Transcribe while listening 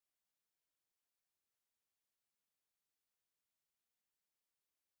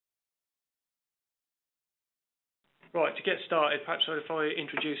Right, to get started, perhaps if I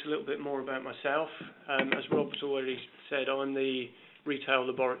introduce a little bit more about myself. As Rob's already said, I'm the Retail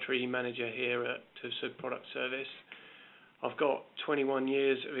Laboratory Manager here at TÜV Product Service. I've got 21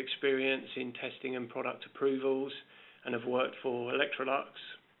 years of experience in testing and product approvals, and have worked for Electrolux,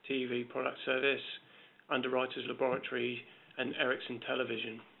 TV Product Service, Underwriters Laboratory and Ericsson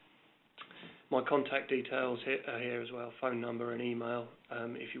Television. My contact details are here as well, phone number and email,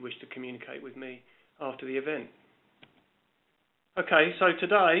 if you wish to communicate with me after the event. Okay, so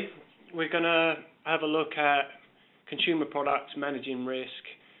today we're going to have a look at consumer products, managing risk.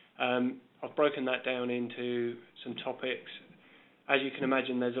 I've broken that down into some topics. As you can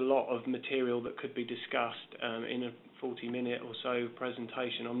imagine, there's a lot of material that could be discussed in a 40-minute or so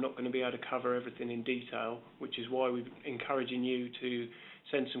presentation. I'm not going to be able to cover everything in detail, which is why we're encouraging you to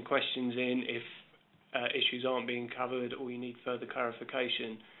send some questions in if issues aren't being covered or you need further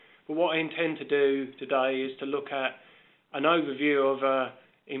clarification. But what I intend to do today is to look at an overview of an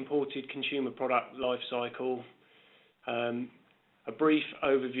imported consumer product life cycle, a brief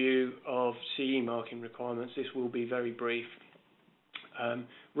overview of CE marking requirements. This will be very brief.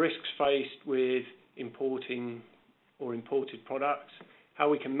 Risks faced with importing or imported products, how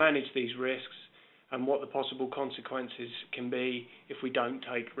we can manage these risks, and what the possible consequences can be if we don't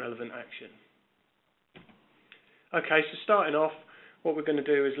take relevant action. Okay, so starting off, what we're going to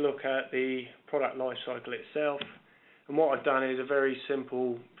do is look at the product life cycle itself. And what I've done is a very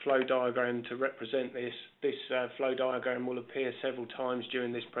simple flow diagram to represent this. This flow diagram will appear several times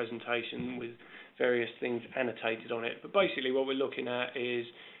during this presentation with various things annotated on it. But basically what we're looking at is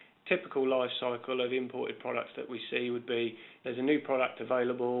typical life cycle of imported products that we see would be there's a new product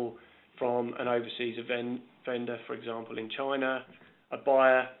available from an overseas vendor, for example in China. A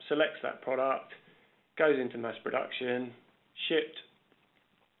buyer selects that product, goes into mass production, shipped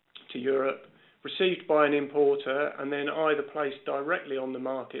to Europe, received by an importer, and then either placed directly on the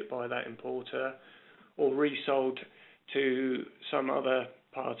market by that importer or resold to some other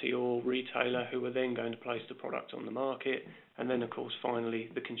party or retailer who are then going to place the product on the market, and then of course finally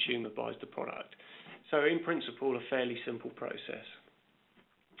the consumer buys the product. So in principle a fairly simple process.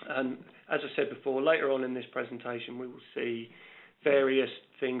 And as I said before, later on in this presentation we will see various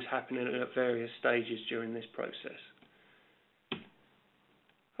things happening at various stages during this process.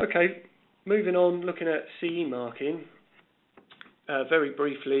 Okay, moving on, looking at CE marking. Very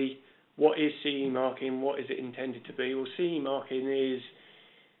briefly, what is CE marking? What is it intended to be? Well, CE marking is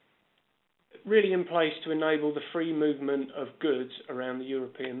really in place to enable the free movement of goods around the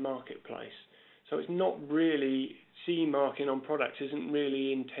European marketplace. So it's not really, CE marking on products isn't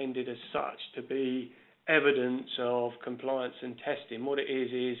really intended as such to be evidence of compliance and testing. What it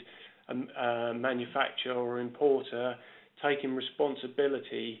is a manufacturer or importer taking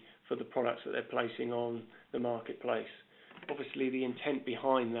responsibility for the products that they're placing on the marketplace. Obviously the intent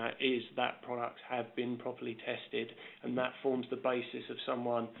behind that is that products have been properly tested, and that forms the basis of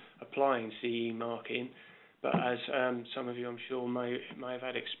someone applying CE marking. But as some of you I'm sure may have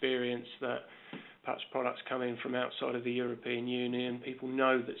had experience that perhaps products come in from outside of the European Union, people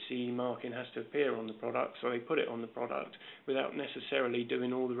know that CE marking has to appear on the product, so they put it on the product without necessarily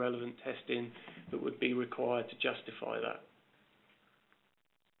doing all the relevant testing that would be required to justify that.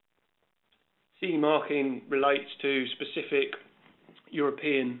 CE marking relates to specific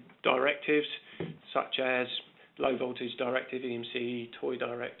European directives such as Low Voltage Directive, EMC, Toy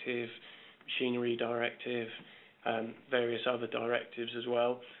Directive, Machinery Directive, various other directives as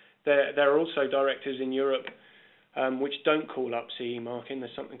well. There are also directives in Europe which don't call up CE marking.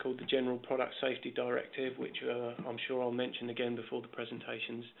 There's something called the General Product Safety Directive, which I'm sure I'll mention again before the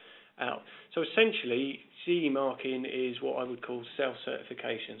presentation's out. So essentially, CE marking is what I would call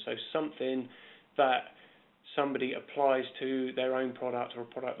self-certification. So something that somebody applies to their own product or a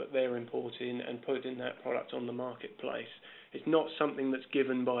product that they're importing and putting that product on the marketplace. It's not something that's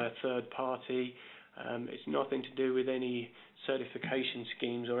given by a third party. It's nothing to do with any certification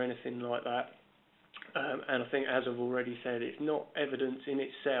schemes or anything like that. And I think, as I've already said, it's not evidence in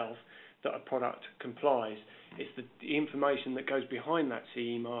itself that a product complies. It's the information that goes behind that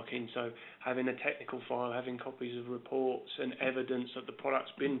CE marking, so having a technical file, having copies of reports and evidence that the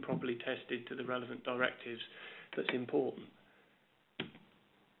product's been properly tested to the relevant directives, that's important.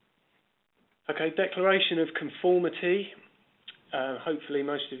 Okay, declaration of conformity. Hopefully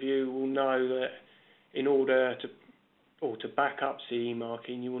most of you will know that in order to back up CE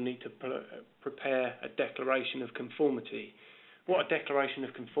marking, you will need to prepare a declaration of conformity. What a declaration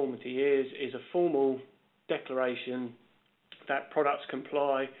of conformity is a formal declaration that products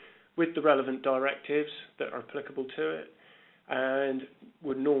comply with the relevant directives that are applicable to it, and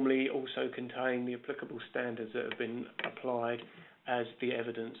would normally also contain the applicable standards that have been applied as the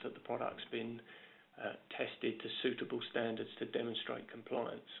evidence that the product's been tested to suitable standards to demonstrate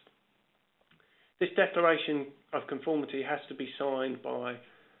compliance. This declaration of conformity has to be signed by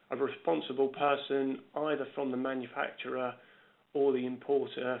a responsible person, either from the manufacturer or the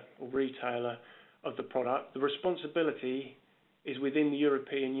importer or retailer of the product. The responsibility is within the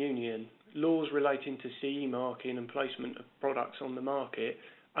European Union. Laws relating to CE marking and placement of products on the market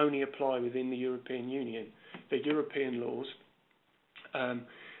only apply within the European Union. They're European laws,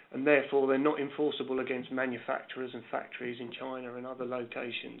 and therefore they're not enforceable against manufacturers and factories in China and other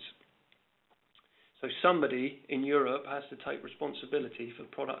locations. So somebody in Europe has to take responsibility for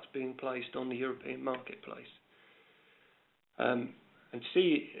products being placed on the European marketplace. And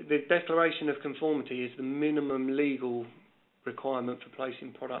the declaration of conformity is the minimum legal requirement for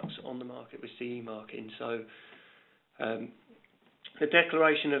placing products on the market with CE marking. So the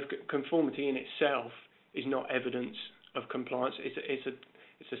declaration of conformity in itself is not evidence of compliance. It's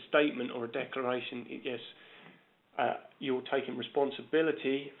a statement or a declaration. Yes, you're taking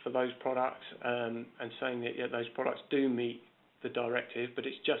responsibility for those products and saying that those products do meet the directive, but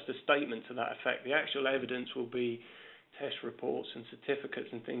it's just a statement to that effect. The actual evidence will be test reports and certificates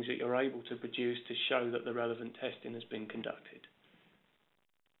and things that you're able to produce to show that the relevant testing has been conducted.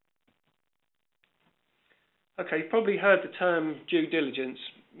 Okay, you've probably heard the term due diligence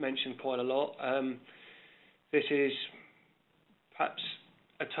mentioned quite a lot. This is perhaps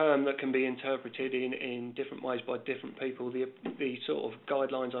a term that can be interpreted in different ways by different people. The sort of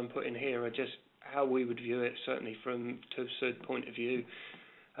guidelines I'm putting here are just how we would view it, certainly from TÜVSÜD's point of view,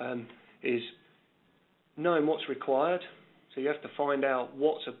 is knowing what's required. So you have to find out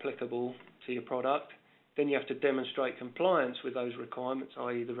what's applicable to your product. Then you have to demonstrate compliance with those requirements,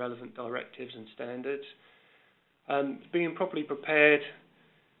 i.e. the relevant directives and standards. Being properly prepared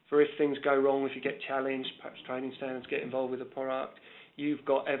for if things go wrong, if you get challenged, perhaps training standards get involved with the product. You've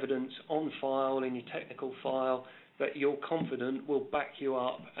got evidence on file in your technical file that you're confident will back you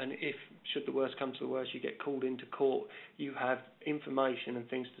up, and if, should the worst come to the worst, you get called into court, you have information and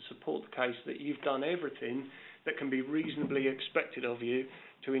things to support the case that you've done everything that can be reasonably expected of you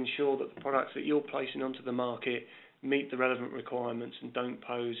to ensure that the products that you're placing onto the market meet the relevant requirements and don't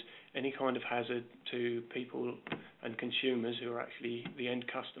pose any kind of hazard to people and consumers who are actually the end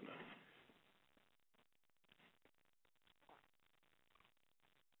customer.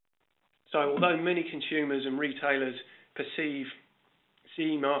 So although many consumers and retailers perceive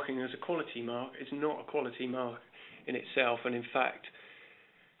CE marking as a quality mark, it's not a quality mark in itself, and in fact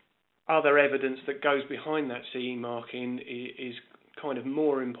other evidence that goes behind that CE marking is kind of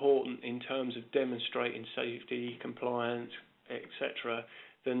more important in terms of demonstrating safety, compliance, etc.,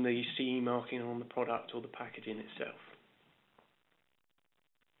 than the CE marking on the product or the packaging itself.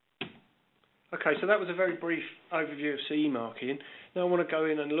 Okay, so that was a very brief overview of CE marking. Now I want to go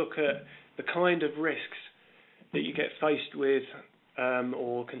in and look at the kind of risks that you get faced with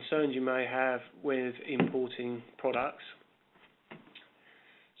or concerns you may have with importing products.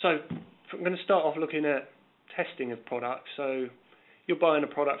 So I'm going to start off looking at testing of products. So you're buying a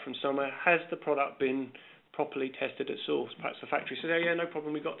product from somewhere. Has the product been properly tested at source? Perhaps the factory says, yeah, no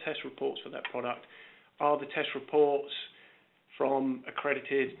problem, we've got test reports for that product. Are the test reports from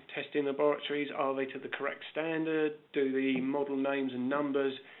accredited testing laboratories? Are they to the correct standard? Do the model names and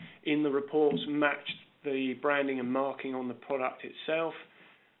numbers in the reports match the branding and marking on the product itself?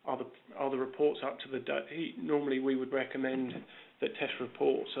 Are the reports up to the date? Normally we would recommend that test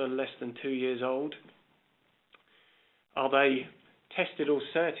reports are less than 2 years old. Are they tested or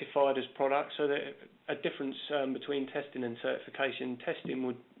certified as products? So that a difference between testing and certification.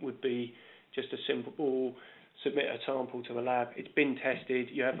 Testing would be just a simple submit a sample to the lab. It's been tested.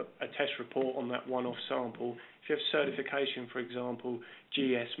 You have a test report on that one-off sample. If you have certification, for example,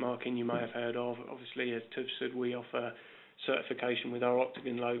 GS marking you may have heard of. Obviously, as TÜVSÜD, we offer certification with our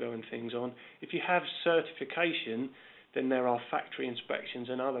Octagon logo and things on. If you have certification, then there are factory inspections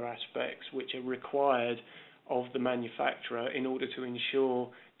and other aspects which are required of the manufacturer in order to ensure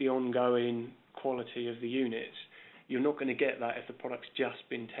the ongoing quality of the units. You're not going to get that if the product's just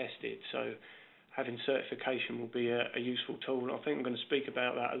been tested. So having certification will be a useful tool. And I think I'm going to speak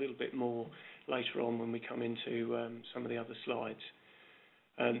about that a little bit more later on when we come into some of the other slides.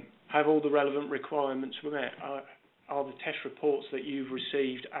 Have all the relevant requirements met? Are the test reports that you've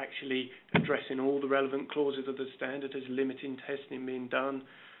received actually addressing all the relevant clauses of the standard? Is limiting testing being done?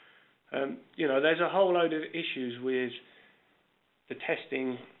 There's a whole load of issues with the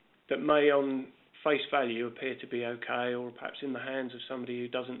testing that may on face value appear to be okay, or perhaps in the hands of somebody who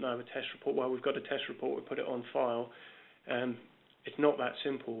doesn't know a test report. Well, we've got a test report, we put it on file. It's not that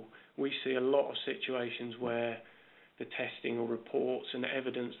simple. We see a lot of situations where the testing or reports and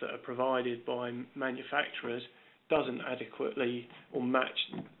evidence that are provided by manufacturers doesn't adequately or match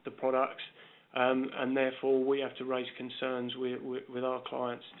the products, and therefore we have to raise concerns with our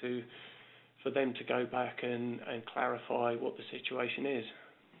clients for them to go back and clarify what the situation is.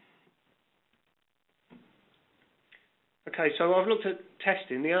 Okay, so I've looked at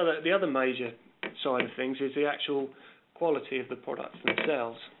testing. The other major side of things is the actual quality of the products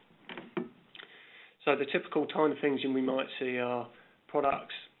themselves. So the typical kind of things we might see are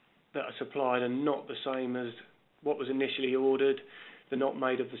products that are supplied are not the same as what was initially ordered. They're not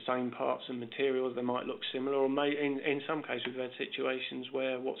made of the same parts and materials. They might look similar, or in some cases we've had situations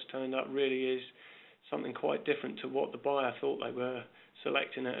where what's turned up really is something quite different to what the buyer thought they were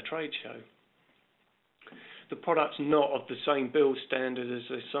selecting at a trade show. The product's not of the same build standard as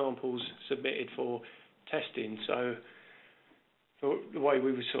the samples submitted for testing. So the way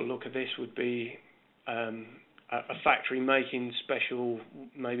we would sort of look at this would be a factory making special,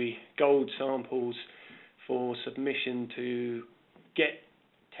 maybe gold samples for submission to get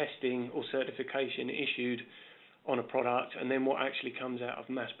testing or certification issued on a product, and then what actually comes out of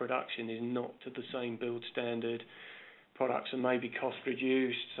mass production is not to the same build standard. Products are maybe cost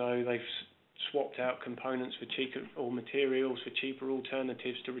reduced, so they've swapped out components for cheaper, or materials for cheaper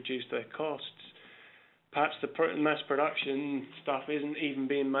alternatives to reduce their costs. Perhaps the mass production stuff isn't even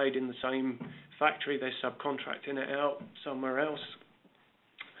being made in the same factory, they're subcontracting it out somewhere else.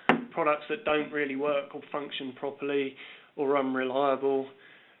 Products that don't really work or function properly or unreliable.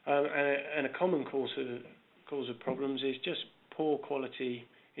 And a common cause of problems is just poor quality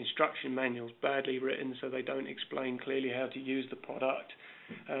instruction manuals, badly written so they don't explain clearly how to use the product.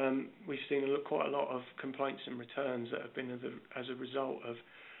 We've seen quite a lot of complaints and returns that have been as a result of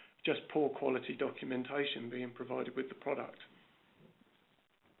just poor quality documentation being provided with the product.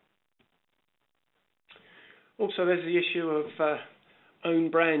 Also, there's the issue of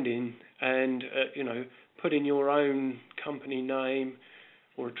own branding and putting your own company name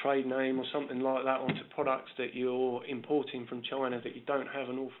or a trade name or something like that onto products that you're importing from China that you don't have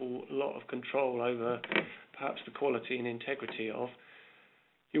an awful lot of control over, perhaps the quality and integrity of.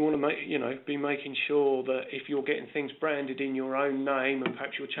 You want to be making sure that if you're getting things branded in your own name, and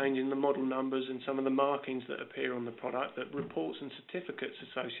perhaps you're changing the model numbers and some of the markings that appear on the product, that reports and certificates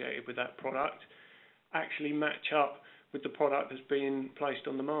associated with that product actually match up with the product that's being placed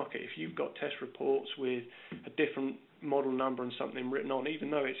on the market. If you've got test reports with a different model number and something written on, even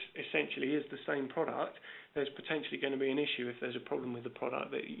though it essentially is the same product, there's potentially going to be an issue if there's a problem with the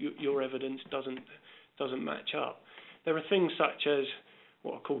product that your evidence doesn't match up. There are things such as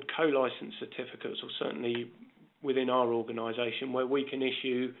what are called co-license certificates, or certainly within our organisation, where we can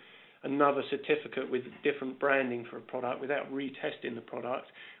issue another certificate with different branding for a product without retesting the product.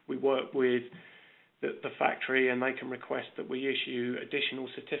 We work with the factory and they can request that we issue additional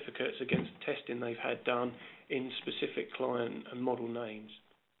certificates against the testing they've had done in specific client and model names.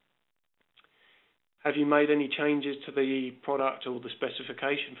 Have you made any changes to the product or the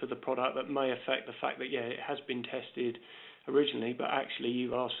specification for the product that may affect the fact that, it has been tested originally, but actually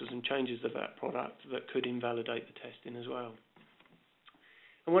you've asked for some changes of that product that could invalidate the testing as well?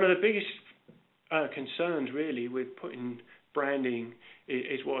 And one of the biggest concerns really with putting branding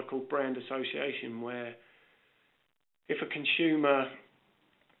is what I call brand association, where if a consumer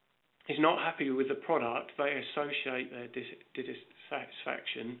is not happy with the product, they associate their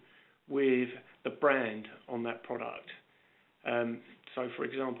dissatisfaction with the brand on that product. So, for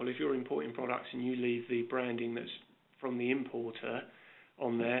example, if you're importing products and you leave the branding that's from the importer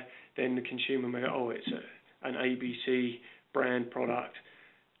on there, then the consumer may go, it's an ABC brand product.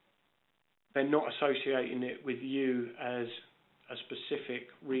 They're not associating it with you as a specific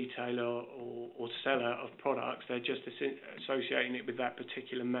retailer or seller of products. They're just associating it with that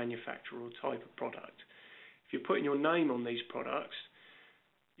particular manufacturer or type of product. If you're putting your name on these products,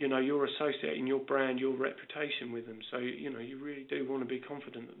 you're associating your brand, your reputation with them. So, you really do want to be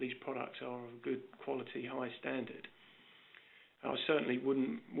confident that these products are of good quality, high standard. I certainly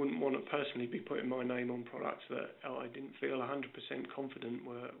wouldn't want to personally be putting my name on products that I didn't feel 100% confident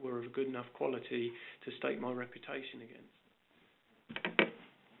were of good enough quality to stake my reputation against.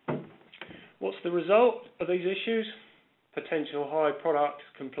 What's the result of these issues? Potential high product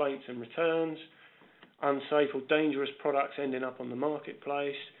complaints and returns, unsafe or dangerous products ending up on the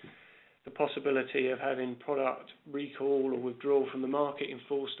marketplace, the possibility of having product recall or withdrawal from the market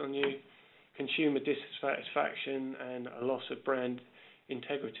enforced on you, consumer dissatisfaction and a loss of brand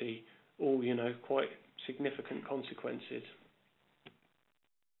integrity, all, quite significant consequences.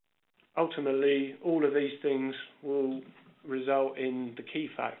 ultimately, all of these things will result in the key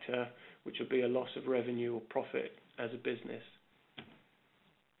factor, which will be a loss of revenue or profit as a business.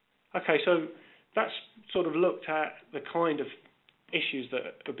 Okay, so that's sort of looked at the kind of issues that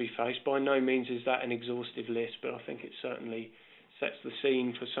would be faced. By no means is that an exhaustive list, but I think it certainly sets the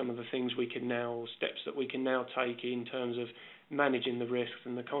scene for some of the things we can now, steps that we can now take in terms of managing the risks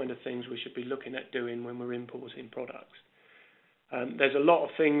and the kind of things we should be looking at doing when we're importing products. There's a lot of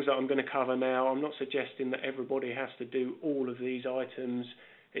things that I'm going to cover now. I'm not suggesting that everybody has to do all of these items.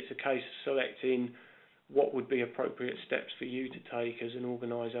 It's a case of selecting what would be appropriate steps for you to take as an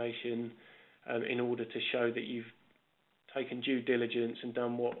organisation in order to show that you've taken due diligence and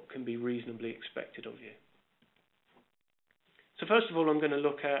done what can be reasonably expected of you. So first of all, I'm going to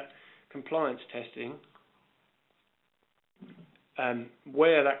look at compliance testing,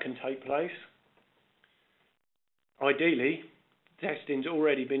 where that can take place. Ideally, testing's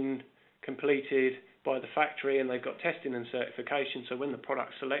already been completed by the factory and they've got testing and certification, so when the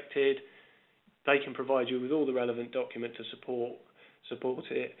product's selected, they can provide you with all the relevant document to support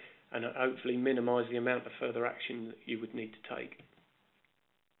it and hopefully minimise the amount of further action that you would need to take.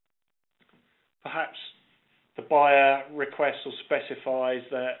 Perhaps the buyer requests or specifies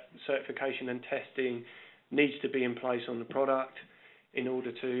that certification and testing needs to be in place on the product in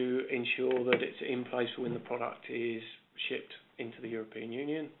order to ensure that it's in place for when the product is shipped into the European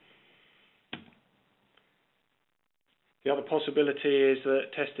Union. The other possibility is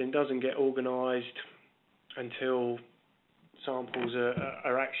that testing doesn't get organised until samples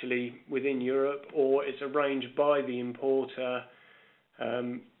are actually within Europe, or it's arranged by the importer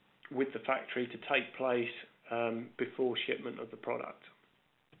with the factory to take place before shipment of the product.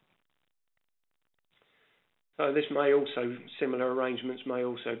 So this may also, similar arrangements may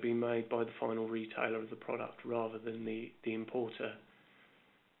also be made by the final retailer of the product rather than the importer.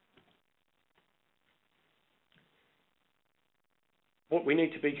 What we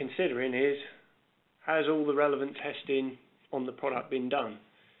need to be considering is, has all the relevant testing on the product been done?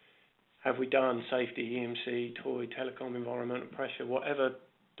 Have we done safety, EMC, toy, telecom, environmental pressure, whatever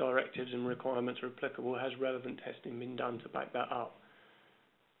directives and requirements are applicable, has relevant testing been done to back that up?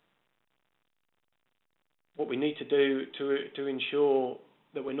 What we need to do to ensure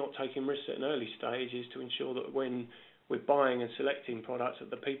that we're not taking risks at an early stage is to ensure that when we're buying and selecting products,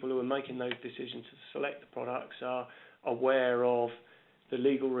 that the people who are making those decisions to select the products are aware of the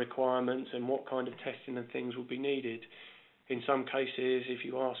legal requirements and what kind of testing and things will be needed. In some cases, if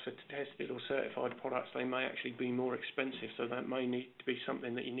you ask for tested or certified products, they may actually be more expensive, so that may need to be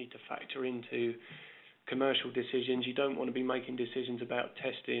something that you need to factor into commercial decisions. You don't want to be making decisions about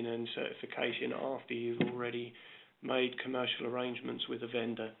testing and certification after you've already made commercial arrangements with a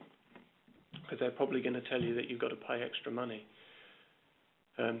vendor, because they're probably going to tell you that you've got to pay extra money.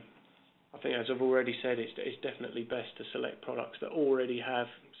 I think, as I've already said, it's definitely best to select products that already have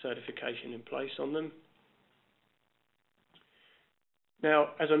certification in place on them. Now,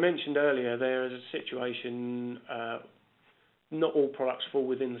 as I mentioned earlier, there is a situation, not all products fall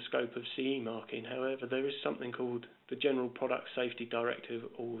within the scope of CE marking. However, there is something called the General Product Safety Directive,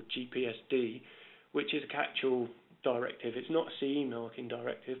 or GPSD, which is a catch-all directive. It's not a CE marking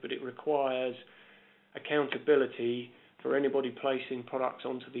directive, but it requires accountability for anybody placing products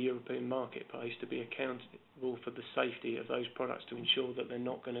onto the European marketplace to be accountable for the safety of those products to ensure that they're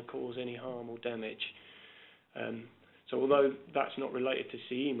not going to cause any harm or damage. So although that's not related to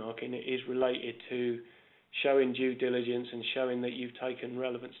CE marking, it is related to showing due diligence and showing that you've taken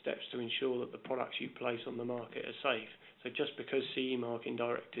relevant steps to ensure that the products you place on the market are safe. So just because CE marking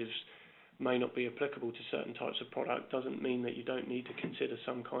directives may not be applicable to certain types of product doesn't mean that you don't need to consider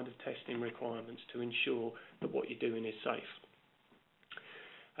some kind of testing requirements to ensure that what you're doing is safe.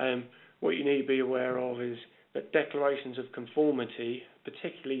 What you need to be aware of is that declarations of conformity,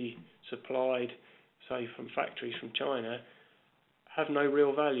 particularly supplied, say, from factories from China, have no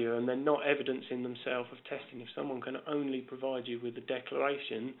real value, and they're not evidence in themselves of testing. If someone can only provide you with a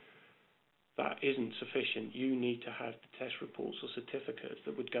declaration, that isn't sufficient. You need to have the test reports or certificates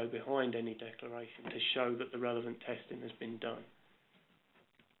that would go behind any declaration to show that the relevant testing has been done.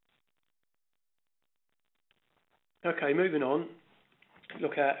 Okay, moving on.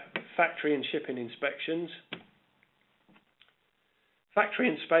 Look at factory and shipping inspections. Factory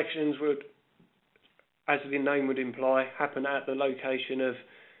inspections would, as the name would imply, happen at the location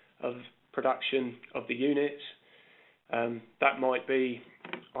of production of the units. That might be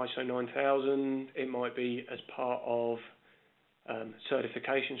ISO 9000, it might be as part of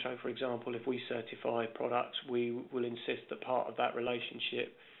certification. So, for example, if we certify products, we will insist that part of that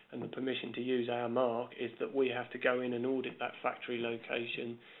relationship and the permission to use our mark is that we have to go in and audit that factory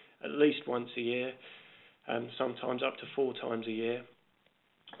location at least once a year, sometimes up to 4 times a year.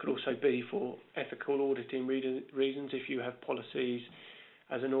 It could also be for ethical auditing reasons, if you have policies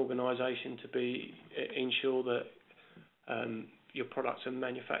as an organisation to ensure that your products are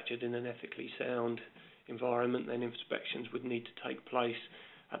manufactured in an ethically sound environment, then inspections would need to take place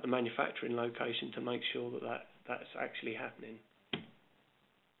at the manufacturing location to make sure that that's actually happening.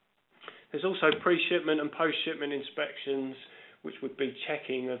 There's also pre-shipment and post-shipment inspections, which would be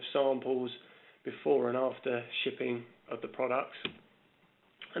checking of samples before and after shipping of the products.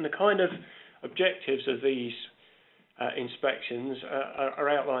 And the kind of objectives of these inspections are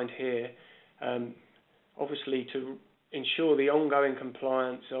outlined here, obviously to ensure the ongoing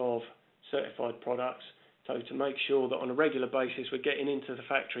compliance of certified products. So to make sure that on a regular basis we're getting into the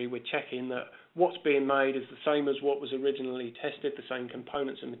factory, we're checking that what's being made is the same as what was originally tested, the same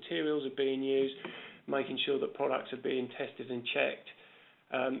components and materials are being used, making sure that products are being tested and checked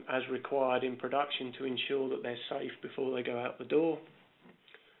as required in production to ensure that they're safe before they go out the door.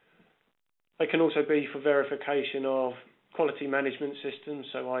 They can also be for verification of quality management systems,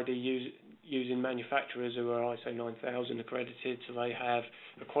 so ID using manufacturers who are ISO 9000 accredited, so they have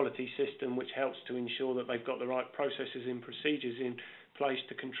a quality system which helps to ensure that they've got the right processes and procedures in place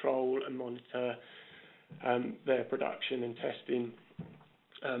to control and monitor their production and testing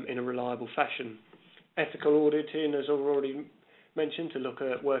in a reliable fashion. Ethical auditing, as I've already mentioned, to look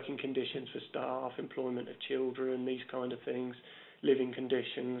at working conditions for staff, employment of children, these kind of things, living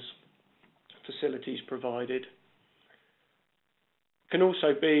conditions, facilities provided. Can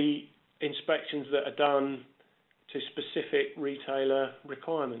also be inspections that are done to specific retailer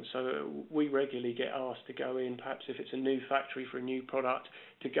requirements. So we regularly get asked to go in, perhaps if it's a new factory for a new product,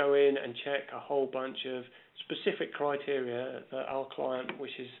 to go in and check a whole bunch of specific criteria that our client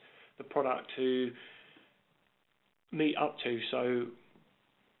wishes the product to meet up to. So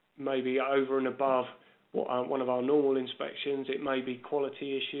maybe over and above what one of our normal inspections, it may be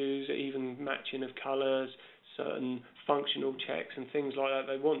quality issues, even matching of colours, certain functional checks and things like that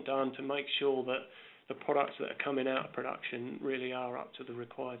they want done to make sure that the products that are coming out of production really are up to the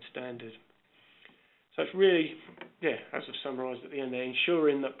required standard. So it's really, as I've summarised at the end there,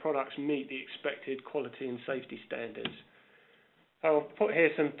 ensuring that products meet the expected quality and safety standards. I'll put here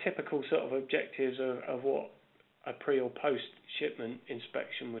some typical sort of objectives of what a pre or post shipment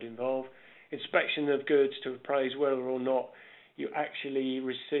inspection would involve. Inspection of goods to appraise whether or not you actually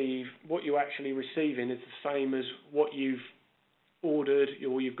receive, what you're actually receiving is the same as what you've ordered,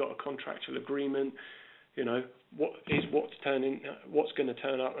 or you've got a contractual agreement. You know, what's going to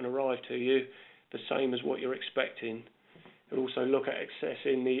turn up and arrive to you the same as what you're expecting. We'll also look at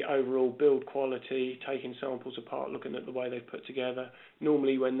assessing the overall build quality, taking samples apart, looking at the way they're put together.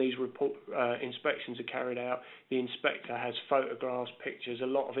 Normally when these inspections are carried out, the inspector has photographs, pictures, a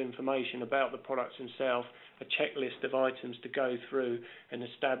lot of information about the products themselves, a checklist of items to go through and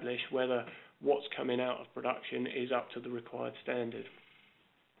establish whether what's coming out of production is up to the required standard.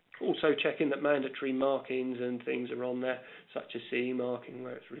 Also checking that mandatory markings and things are on there, such as CE marking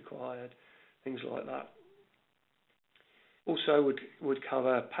where it's required, things like that. Also would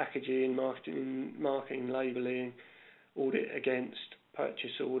cover packaging, marking, labelling, audit against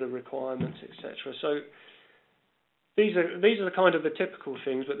purchase order requirements, etc. So these are the kind of the typical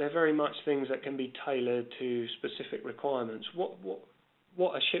things, but they're very much things that can be tailored to specific requirements.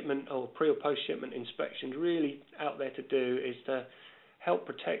 What a shipment or pre or post shipment inspection is really out there to do is to help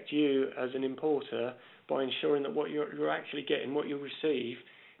protect you as an importer by ensuring that what you're actually getting, what you receive,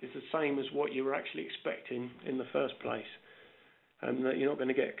 is the same as what you were actually expecting in the first place. And that you're not going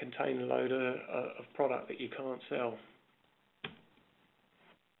to get a container load of product that you can't sell.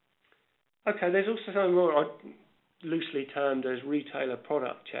 Okay, there's also something more loosely termed as retailer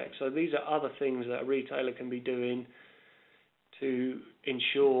product checks. So these are other things that a retailer can be doing to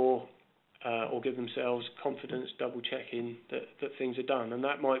ensure or give themselves confidence, double checking that things are done. And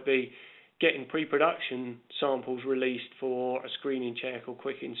that might be getting pre-production samples released for a screening check or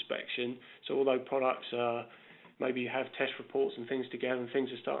quick inspection. So although products are, maybe you have test reports and things together and things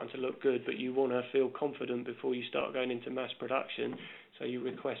are starting to look good, but you want to feel confident before you start going into mass production, so you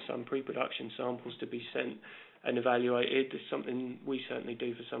request some pre-production samples to be sent and evaluated. It's something we certainly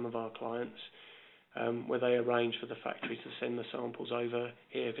do for some of our clients, where they arrange for the factory to send the samples over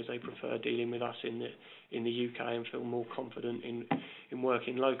here because they prefer dealing with us in the UK and feel more confident in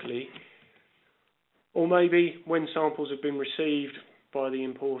working locally. Or maybe when samples have been received by the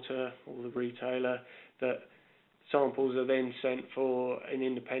importer or the retailer, that samples are then sent for an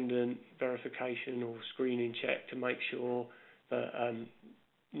independent verification or screening check to make sure that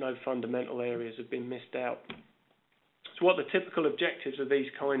no fundamental areas have been missed out. So what the typical objectives of these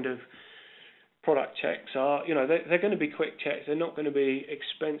kind of product checks are, they're going to be quick checks. They're not going to be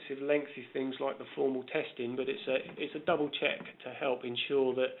expensive, lengthy things like the formal testing, but it's a double check to help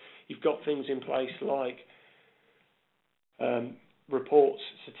ensure that you've got things in place like reports,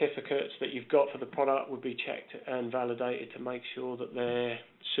 certificates that you've got for the product would be checked and validated to make sure that they're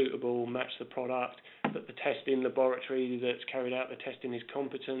suitable, match the product, that the testing laboratory that's carried out the testing is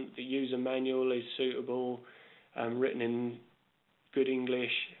competent, the user manual is suitable, written in good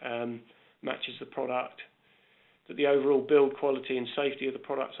English, matches the product, that the overall build quality and safety of the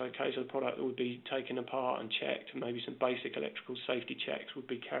product's okay, so the product would be taken apart and checked, maybe some basic electrical safety checks would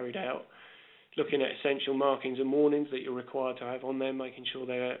be carried out. Looking at essential markings and warnings that you're required to have on there, making sure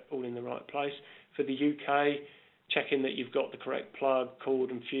they're all in the right place. For the UK, checking that you've got the correct plug,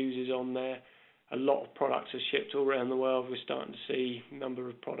 cord and fuses on there. A lot of products are shipped all around the world. We're starting to see a number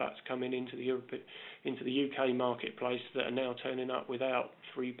of products coming into the UK marketplace that are now turning up without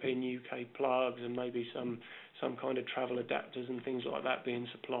 3-pin UK plugs and maybe some kind of travel adapters and things like that being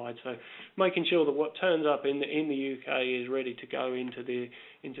supplied. So making sure that what turns up in the UK is ready to go into the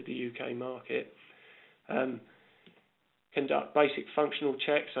UK market. Conduct basic functional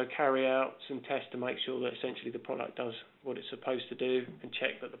checks, so carry out some tests to make sure that essentially the product does what it's supposed to do, and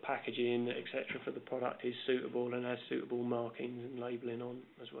check that the packaging, etc. for the product is suitable and has suitable markings and labelling on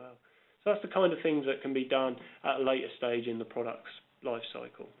as well. So that's the kind of things that can be done at a later stage in the product's life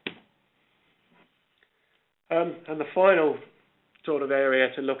cycle. And the final sort of area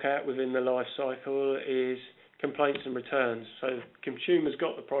to look at within the life cycle is complaints and returns. So consumers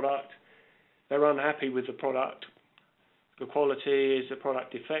got the product, they're unhappy with the product. The quality, is the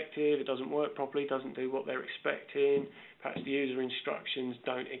product defective, it doesn't work properly, doesn't do what they're expecting, perhaps the user instructions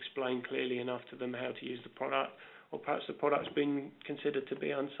don't explain clearly enough to them how to use the product, or perhaps the product's been considered to be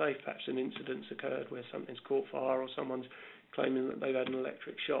unsafe, perhaps an incident's occurred where something's caught fire or someone's claiming that they've had an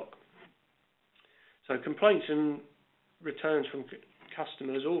electric shock. So complaints and returns from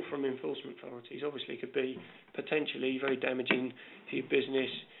customers or from enforcement authorities obviously could be potentially very damaging to your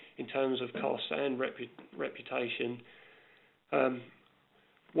business in terms of costs and reputation.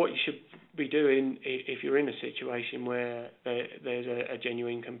 What you should be doing if you're in a situation where there's a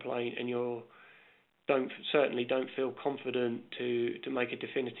genuine complaint and you certainly don't feel confident to make a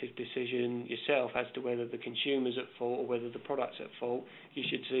definitive decision yourself as to whether the consumer's at fault or whether the product's at fault, you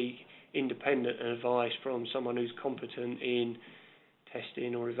should seek independent advice from someone who's competent in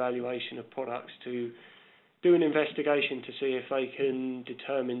testing or evaluation of products to do an investigation to see if they can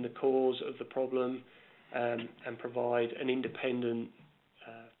determine the cause of the problem and provide an independent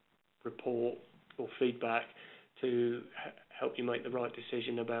report or feedback to help you make the right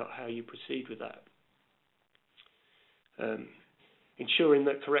decision about how you proceed with that. Ensuring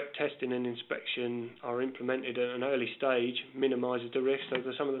that correct testing and inspection are implemented at an early stage minimises the risk. So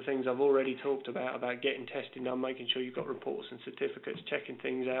there's some of the things I've already talked about getting testing done, making sure you've got reports and certificates, checking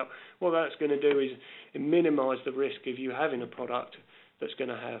things out. What that's going to do is minimise the risk of you having a product that's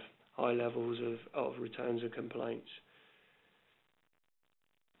going to have high levels of returns and complaints.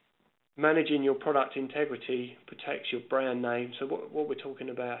 Managing your product integrity protects your brand name. So what we're talking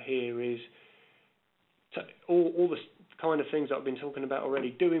about here is all the kind of things that I've been talking about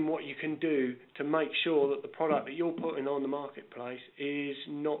already, doing what you can do to make sure that the product that you're putting on the marketplace is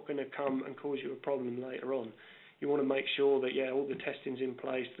not going to come and cause you a problem later on. You want to make sure that, all the testing's in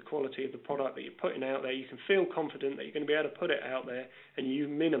place, the quality of the product that you're putting out there, you can feel confident that you're going to be able to put it out there and you've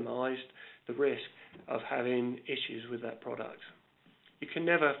minimised the risk of having issues with that product. You can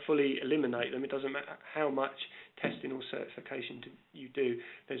never fully eliminate them. It doesn't matter how much testing or certification you do.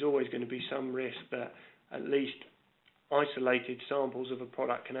 There's always going to be some risk that at least isolated samples of a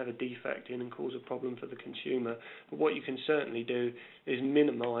product can have a defect in and cause a problem for the consumer. But what you can certainly do is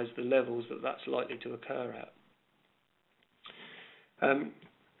minimise the levels that that's likely to occur at. And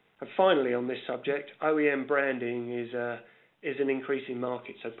finally, on this subject, OEM branding is an increasing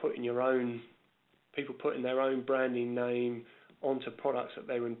market. So people putting their own branding name onto products that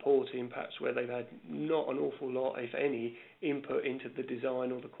they're importing, perhaps where they've had not an awful lot, if any, input into the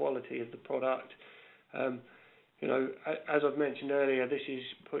design or the quality of the product. As I've mentioned earlier, this is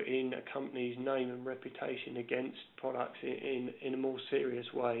putting a company's name and reputation against products in a more serious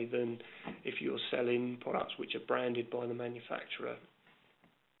way than if you're selling products which are branded by the manufacturer.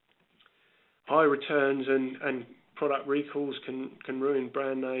 High returns and product recalls can ruin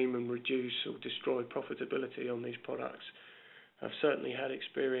brand name and reduce or destroy profitability on these products. I've certainly had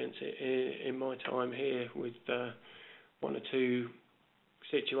experience in my time here with one or two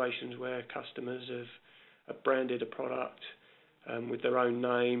situations where customers have branded a product with their own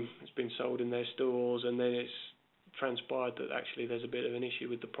name. It's been sold in their stores, and then it's transpired that actually there's a bit of an issue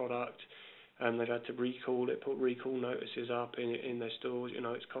with the product, and they've had to recall it, put recall notices up in their stores.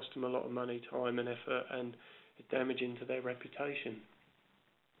 It's cost them a lot of money, time and effort, and it's damaging to their reputation.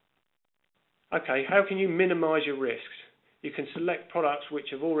 Okay, how can you minimise your risks? You can select products which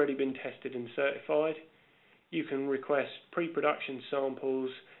have already been tested and certified. You can request pre-production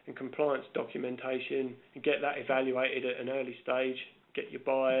samples and compliance documentation and get that evaluated at an early stage. Get your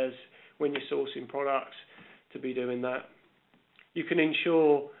buyers, when you're sourcing products, to be doing that. You can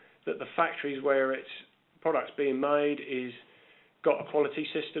ensure that the factories where its products being made is got a quality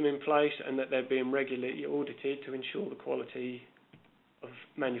system in place and that they're being regularly audited to ensure the quality of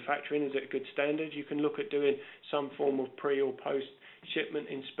manufacturing is at a good standard. You can look at doing some form of pre or post shipment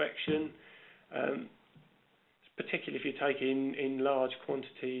inspection, particularly if you're taking in large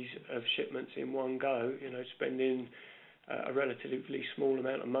quantities of shipments in one go. Spending a relatively small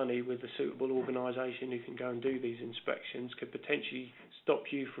amount of money with a suitable organisation who can go and do these inspections could potentially stop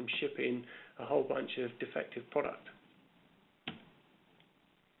you from shipping a whole bunch of defective product.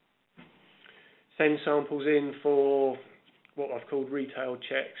 Send samples in for what I've called retail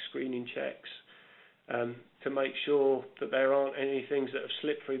checks, screening checks, to make sure that there aren't any things that have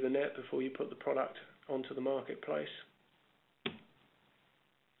slipped through the net before you put the product onto the marketplace.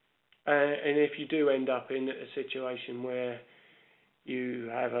 And if you do end up in a situation where you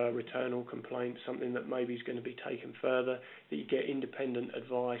have a return or complaint, something that maybe is going to be taken further, that you get independent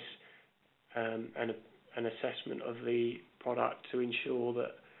advice and an assessment of the product to ensure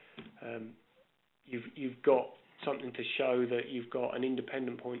that you've got something to show that you've got an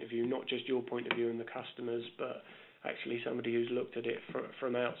independent point of view, not just your point of view and the customers, but actually somebody who's looked at it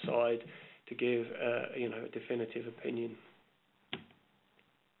from outside to give a definitive opinion.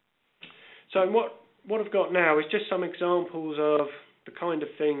 So what I've got now is just some examples of the kind of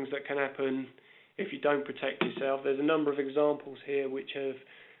things that can happen if you don't protect yourself. There's a number of examples here which have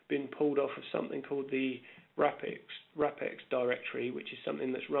been pulled off of something called the RAPEX directory, which is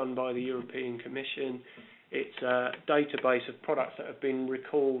something that's run by the European Commission. It's a database of products that have been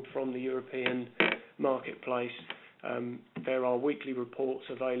recalled from the European marketplace. There are weekly reports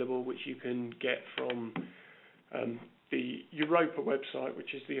available which you can get from the Europa website,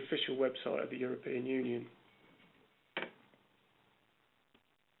 which is the official website of the European Union.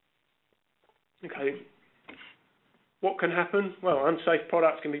 Okay, what can happen? Well, unsafe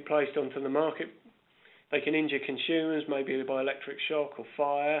products can be placed onto the market. They can injure consumers, maybe by electric shock or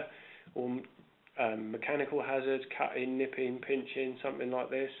fire, or mechanical hazards, cutting, nipping, pinching, something like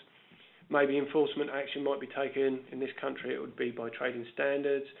this. Maybe enforcement action might be taken. In this country, it would be by trading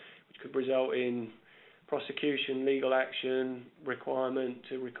standards, which could result in prosecution, legal action, requirement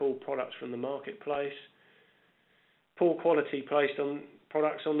to recall products from the marketplace. Poor quality placed on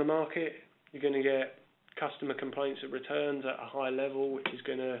products on the market. You're going to get customer complaints at returns at a high level, which is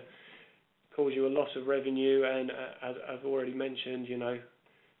going to cause you a loss of revenue and, as I've already mentioned,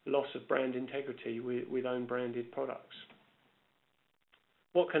 loss of brand integrity with own branded products.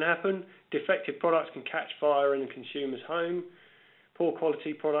 What can happen? Defective products can catch fire in a consumer's home. Poor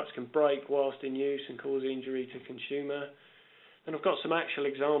quality products can break whilst in use and cause injury to consumer. And I've got some actual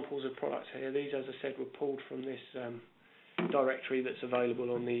examples of products here. These, as I said, were pulled from this directory that's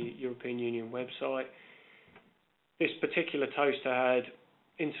available on the European Union website. This particular toaster had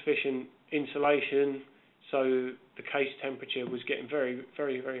insufficient insulation, so the case temperature was getting very,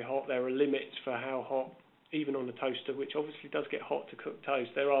 very, very hot. There are limits for how hot, even on the toaster, which obviously does get hot to cook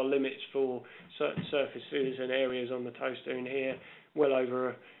toast. There are limits for certain surfaces and areas on the toaster in here, well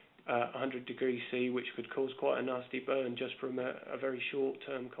over 100 degrees C, which could cause quite a nasty burn just from a very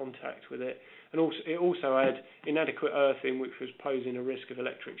short-term contact with it. And also, it also had inadequate earthing, which was posing a risk of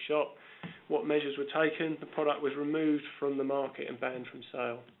electric shock. What measures were taken? The product was removed from the market and banned from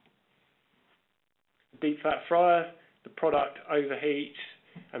sale. Deep fat fryer, the product overheats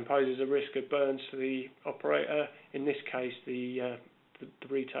and poses a risk of burns to the operator. In this case, the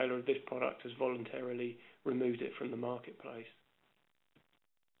retailer of this product has voluntarily removed it from the marketplace.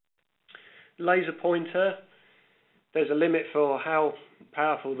 Laser pointer, there's a limit for how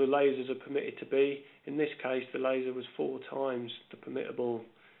powerful the lasers are permitted to be. In this case, the laser was 4 times the permittable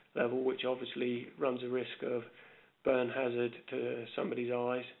level, which obviously runs a risk of burn hazard to somebody's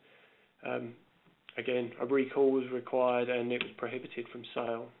eyes. Again, a recall was required and it was prohibited from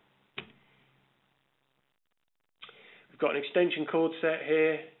sale. We've got an extension cord set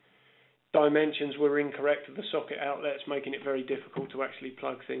here. Dimensions were incorrect of the socket outlets, making it very difficult to actually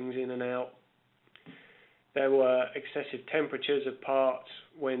plug things in and out. There were excessive temperatures of parts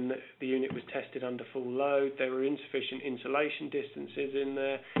when the unit was tested under full load. There were insufficient insulation distances in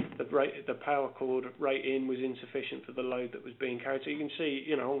there. The power cord rating was insufficient for the load that was being carried. So you can see,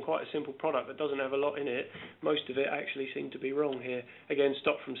 on quite a simple product that doesn't have a lot in it, most of it actually seemed to be wrong here. Again,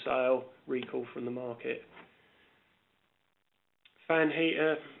 stop from sale, recall from the market. Fan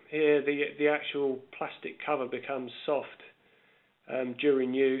heater, here the actual plastic cover becomes soft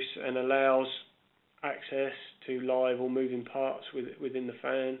during use and allows access to live or moving parts within the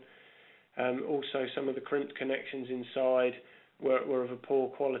fan. Also, some of the crimped connections inside were of a poor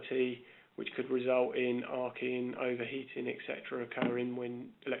quality, which could result in arcing, overheating, etc. occurring when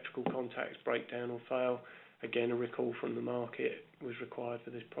electrical contacts break down or fail. Again, a recall from the market was required for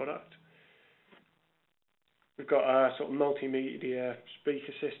this product. We've got a sort of multimedia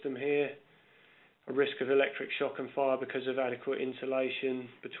speaker system here. A risk of electric shock and fire because of adequate insulation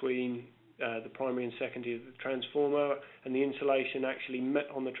between the primary and secondary of the transformer, and the insulation actually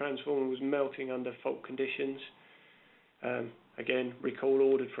on the transformer was melting under fault conditions. Again, recall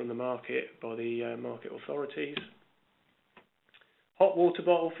ordered from the market by the market authorities. Hot water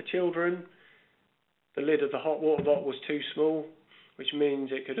bottle for children. The lid of the hot water bottle was too small, which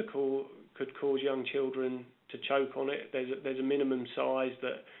means it could cause young children to choke on it. There's a minimum size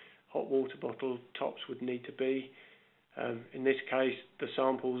that hot water bottle tops would need to be. In this case, the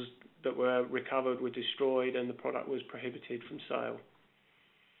samples that were recovered were destroyed and the product was prohibited from sale.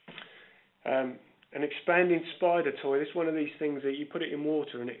 An expanding spider toy. This is one of these things that you put it in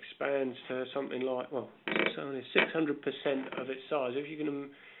water and it expands to something like, 600% of its size. If you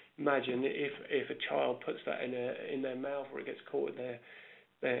can imagine, if a child puts that in their mouth or it gets caught in their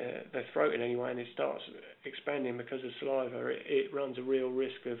throat in any way and it starts expanding because of saliva, it runs a real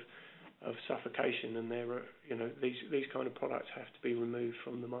risk of suffocation, and these kind of products have to be removed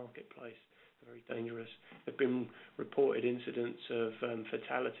from the marketplace. They're very dangerous. There have been reported incidents of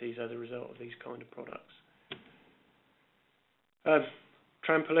fatalities as a result of these kind of products.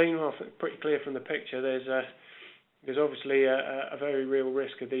 Trampoline, well, pretty clear from the picture. There's obviously a very real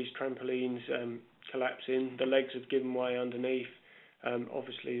risk of these trampolines collapsing. The legs have given way underneath.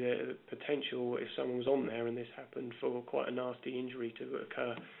 Obviously, the potential, if someone was on there and this happened, for quite a nasty injury to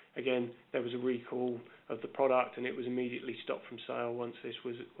occur. Again, there was a recall of the product and it was immediately stopped from sale once this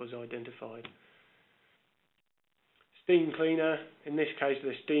was identified. Steam cleaner, in this case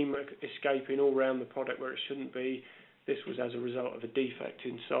there's steam escaping all around the product where it shouldn't be. This was as a result of a defect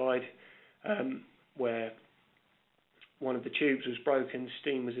inside where one of the tubes was broken,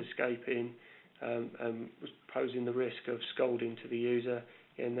 steam was escaping and was posing the risk of scalding to the user,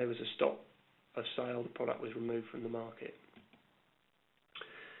 and there was a stop of sale. The product was removed from the market.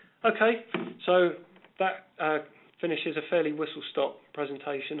 Okay, so that finishes a fairly whistle-stop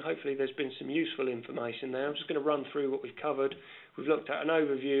presentation. Hopefully there's been some useful information there. I'm just going to run through what we've covered. We've looked at an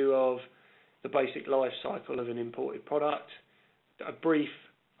overview of the basic life cycle of an imported product, a brief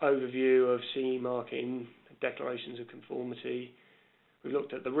overview of CE marking, declarations of conformity. We've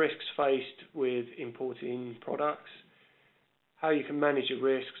looked at the risks faced with importing products, how you can manage your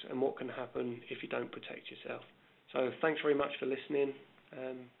risks, and what can happen if you don't protect yourself. So thanks very much for listening.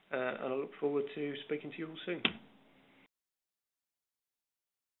 And I look forward to speaking to you all soon.